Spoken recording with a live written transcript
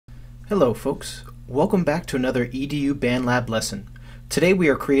Hello folks, welcome back to another EDU Bandlab lesson. Today we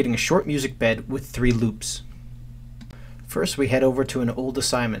are creating a short music bed with 3 loops. First we head over to an old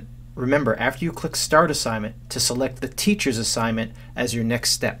assignment. Remember, after you click Start Assignment, to select the teacher's assignment as your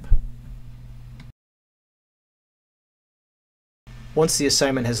next step. Once the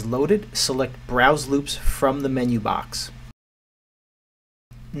assignment has loaded, select Browse Loops from the menu box.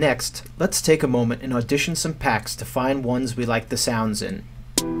 Next, let's take a moment and audition some packs to find ones we like the sounds in.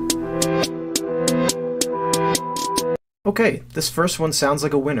 Okay, this first one sounds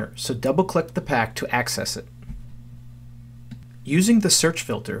like a winner, so double-click the pack to access it. Using the search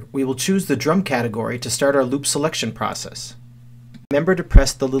filter, we will choose the drum category to start our loop selection process. Remember to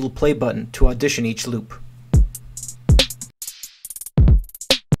press the little play button to audition each loop.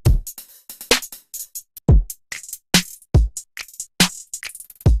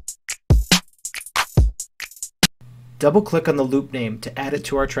 Double-click on the loop name to add it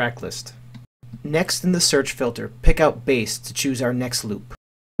to our track list. Next, in the search filter, pick out bass to choose our next loop.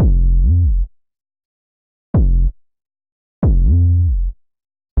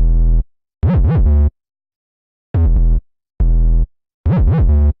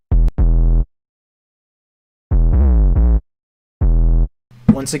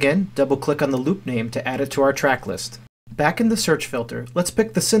 Once again, double-click on the loop name to add it to our track list. Back in the search filter, let's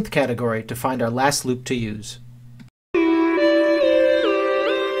pick the synth category to find our last loop to use.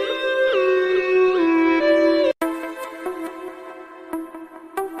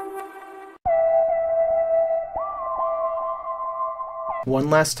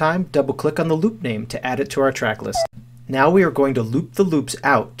 One last time, double-click on the loop name to add it to our track list. Now we are going to loop the loops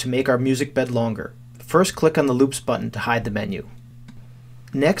out to make our music bed longer. First, click on the Loops button to hide the menu.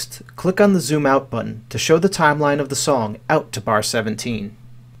 Next, click on the Zoom Out button to show the timeline of the song out to bar 17.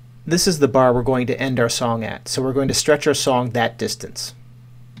 This is the bar we're going to end our song at, so we're going to stretch our song that distance.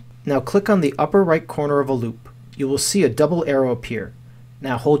 Now click on the upper right corner of a loop. You will see a double arrow appear.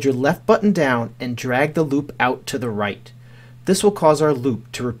 Now hold your left button down and drag the loop out to the right. This will cause our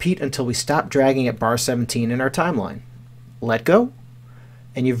loop to repeat until we stop dragging at bar 17 in our timeline. Let go,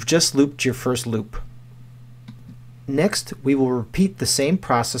 and you've just looped your first loop. Next, we will repeat the same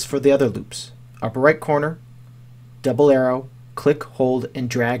process for the other loops. Upper right corner, double arrow, click, hold, and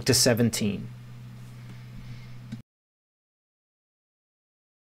drag to 17.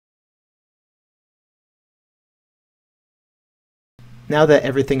 Now that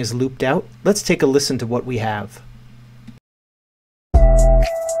everything is looped out, let's take a listen to what we have.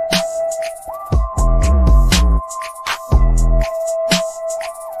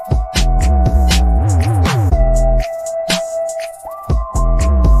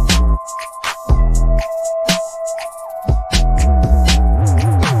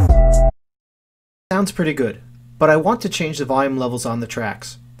 Sounds pretty good, but I want to change the volume levels on the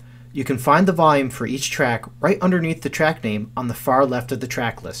tracks. You can find the volume for each track right underneath the track name on the far left of the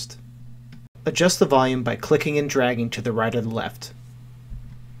track list. Adjust the volume by clicking and dragging to the right or the left.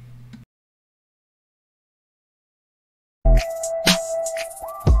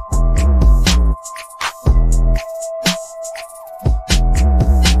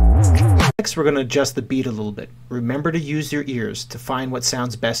 Next, we're going to adjust the beat a little bit. Remember to use your ears to find what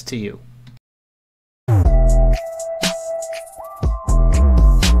sounds best to you.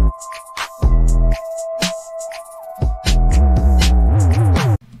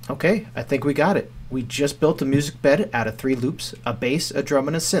 Okay, I think we got it. We just built a music bed out of 3 loops, a bass, a drum,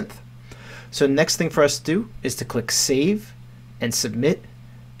 and a synth. So the next thing for us to do is to click Save and Submit,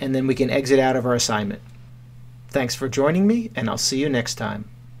 and then we can exit out of our assignment. Thanks for joining me, and I'll see you next time.